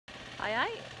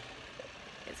Aye.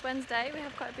 It's Wednesday, we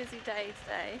have quite a busy day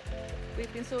today.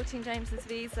 We've been sorting James's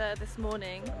visa this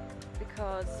morning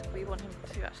because we want him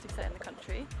to actually stay in the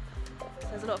country. So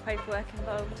there's a lot of paperwork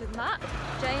involved in that.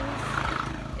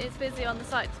 James is busy on the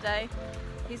site today.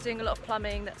 He's doing a lot of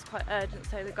plumbing that's quite urgent,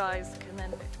 so the guys can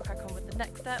then crack on with the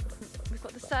next steps. We've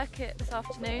got the circuit this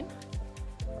afternoon.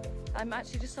 I'm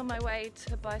actually just on my way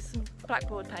to buy some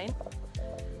blackboard paint.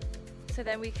 So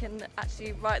then we can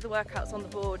actually write the workouts on the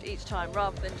board each time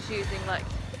rather than just using like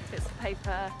bits of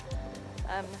paper.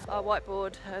 Our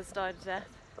whiteboard has died a death.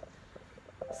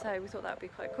 So we thought that would be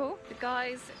quite cool. The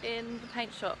guys in the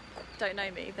paint shop don't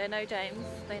know me. They know James,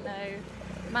 they know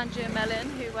Manju and Melon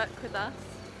who work with us,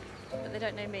 but they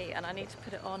don't know me, and I need to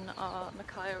put it on our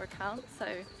Makahiya account, so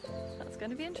that's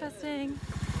going to be interesting.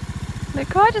 Look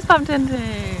who I just bumped into.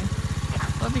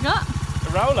 What have you got?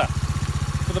 A roller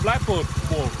for the blackboard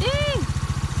wall. Yay!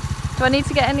 Do I need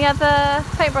to get any other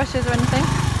paintbrushes or anything? No,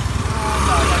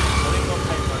 I haven't got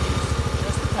paintbrushes.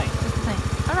 Just the paint. Just the paint.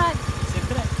 Alright. See you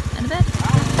in a bit. In a bit.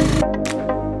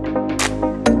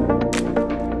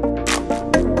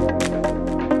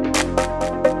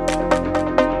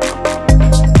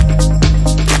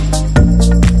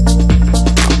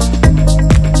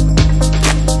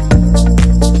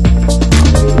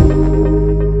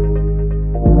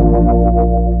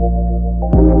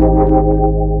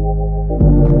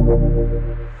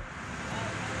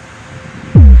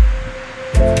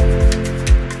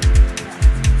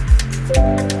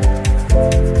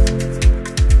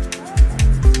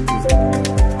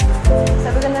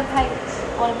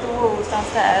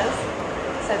 Downstairs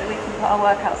so that we can put our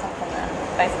workouts up on there.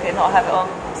 Basically not have it on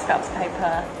scraps of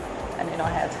paper and in our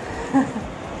head.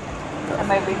 And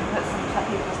maybe we can put some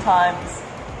people's times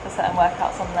for certain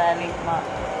workouts on there, leave them up.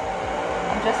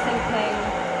 I'm just thinking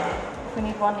if we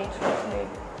need one each or two.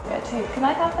 Yeah, two. Can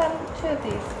I have two of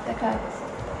these? They're clothes.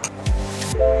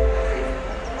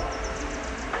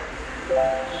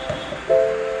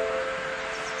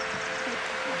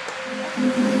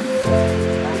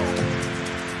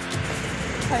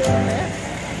 Post on this.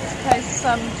 Let's post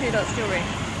some 2 dots jewellery.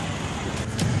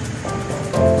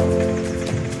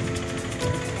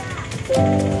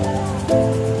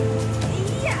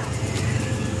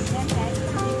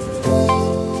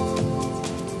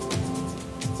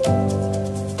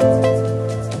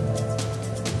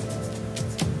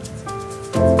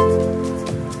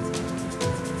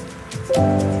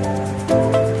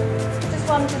 Just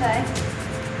one today.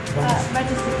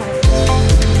 Register post.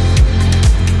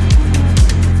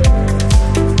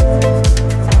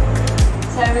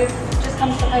 So we've just come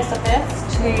to the post office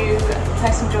to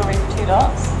post some jewellery for 2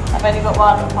 dots. I've only got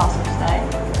one parcel today,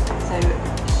 so it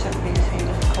shouldn't be too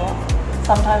difficult.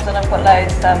 Sometimes when I've got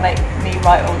loads, they'll make me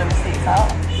write all the receipts out.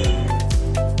 Do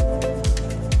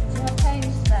you have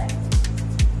change today?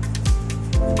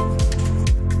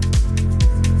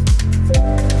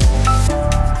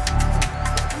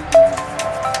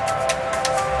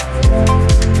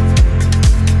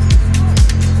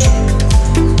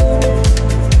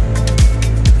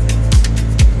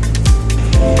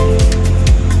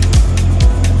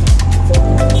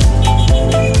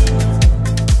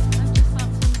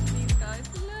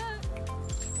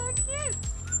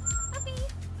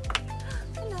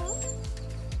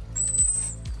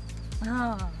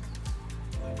 Oh.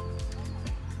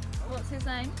 What's his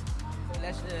name?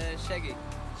 Shaggy.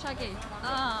 Shaggy.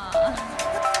 Ah.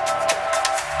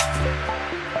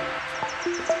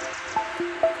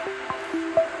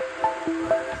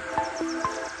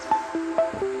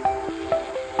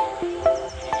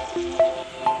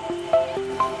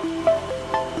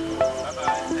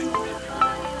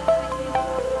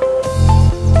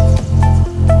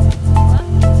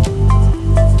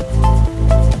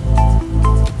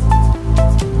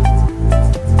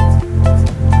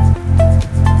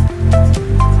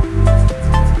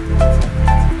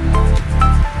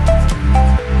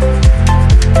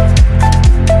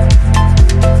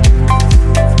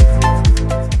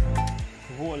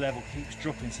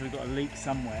 Dropping, so we've got a leak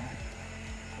somewhere.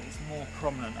 It's more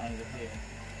prominent over here.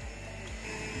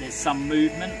 There's some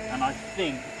movement, and I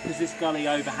think because this gully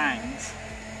overhangs,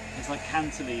 it's like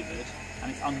cantilevered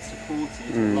and it's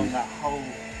unsupported along that whole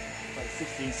like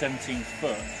 16, 17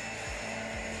 foot.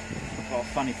 I've got a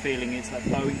funny feeling it's like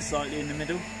bowing slightly in the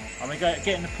middle. I'm going to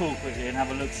get in the pool quickly and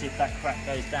have a look, see if that crack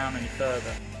goes down any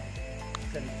further.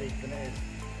 It's any deeper than it is.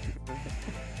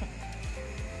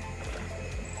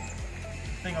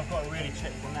 The thing I've got to really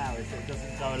check for now is that it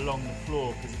doesn't go along the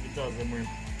floor, because if it does, then we're in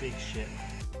big shit.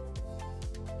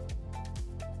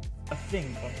 I'm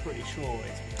pretty sure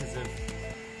it's because of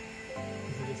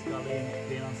because of this gully and it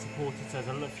being unsupported. So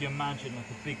if you imagine like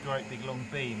a great big long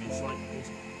beam, it's like it's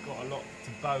got a lot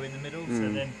to bow in the middle. So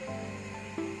then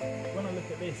when I look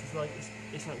at this,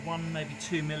 it's like 1 maybe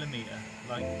 2 millimeter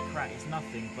like crack. It's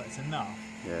nothing, but it's enough.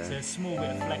 Yeah. So a small bit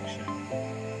of flexion,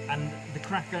 and the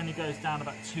crack only goes down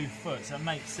about 2 foot, so it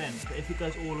makes sense. But if it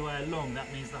goes all the way along,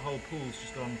 that means the whole pool's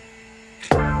just gone.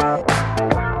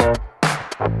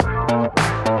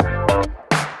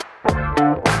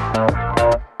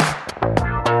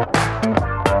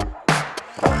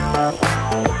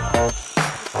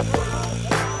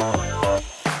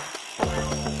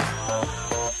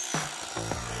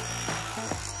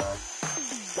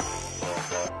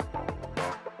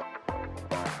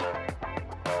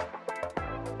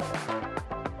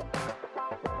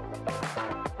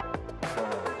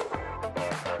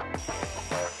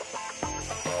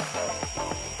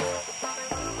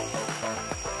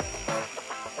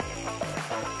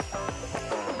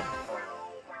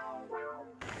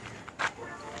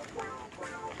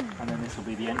 And then this will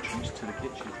be the entrance to the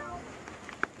kitchen.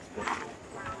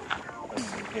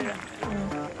 Here.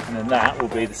 And then that will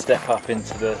be the step up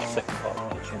into the second part of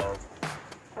the kitchen.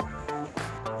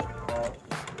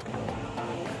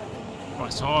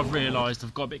 Right, so I've realised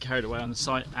I've got a bit carried away on the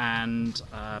site, and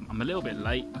I'm a little bit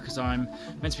late because I'm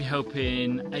meant to be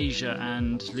helping Asia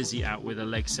and Lizzie out with a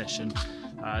leg session.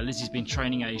 Lizzie's been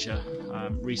training Asia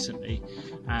recently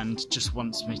and just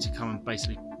wants me to come and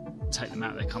basically take them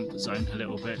out of their comfort zone a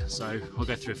little bit. So I'll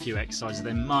go through a few exercises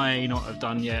they may not have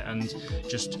done yet and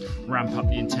just ramp up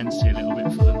the intensity a little bit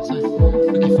for them. So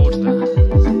looking forward to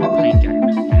that. Pain game.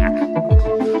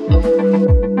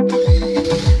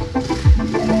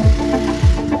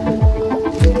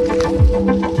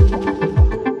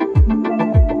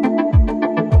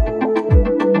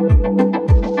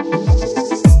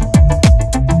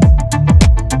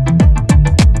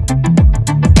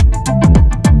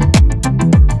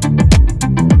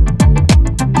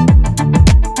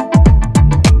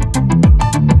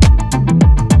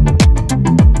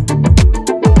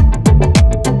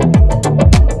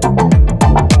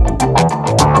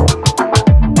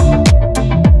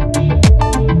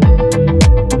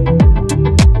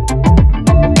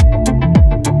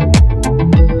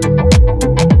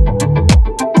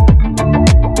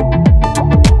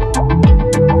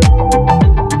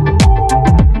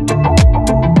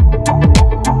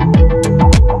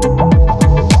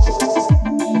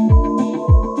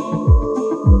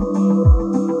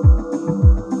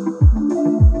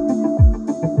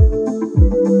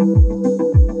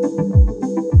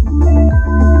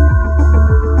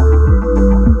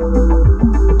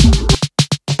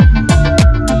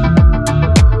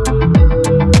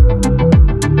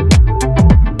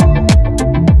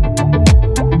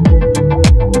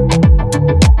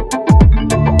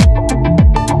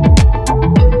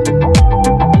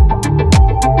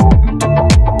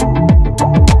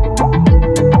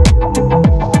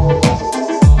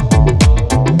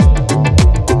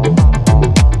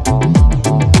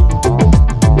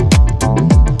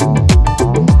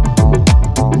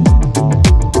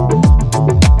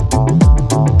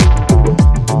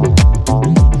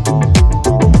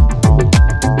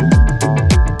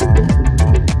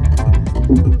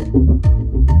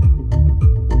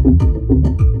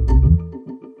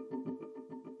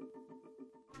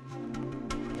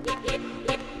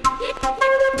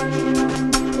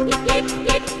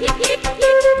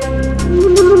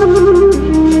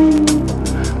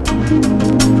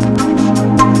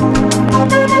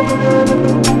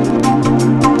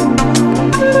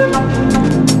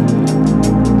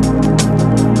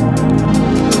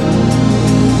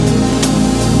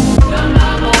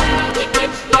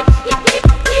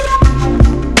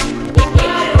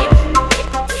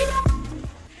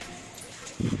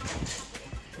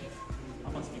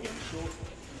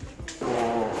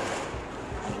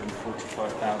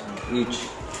 Each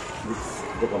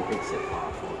with the complete set,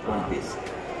 one piece.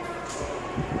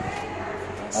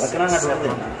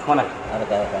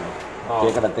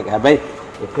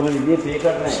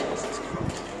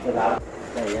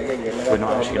 We're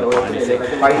not actually going to buy anything.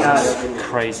 It's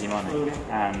crazy money,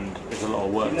 and there's a lot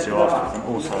of work to do after. And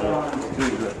also,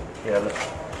 yeah, look.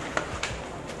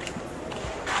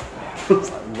 It's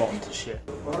like rotten to shit.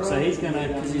 So he's going to,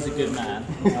 because he's a good man,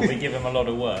 and we give him a lot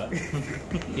of work,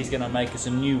 he's going to make us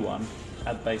a new one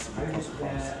at basically cost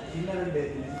price.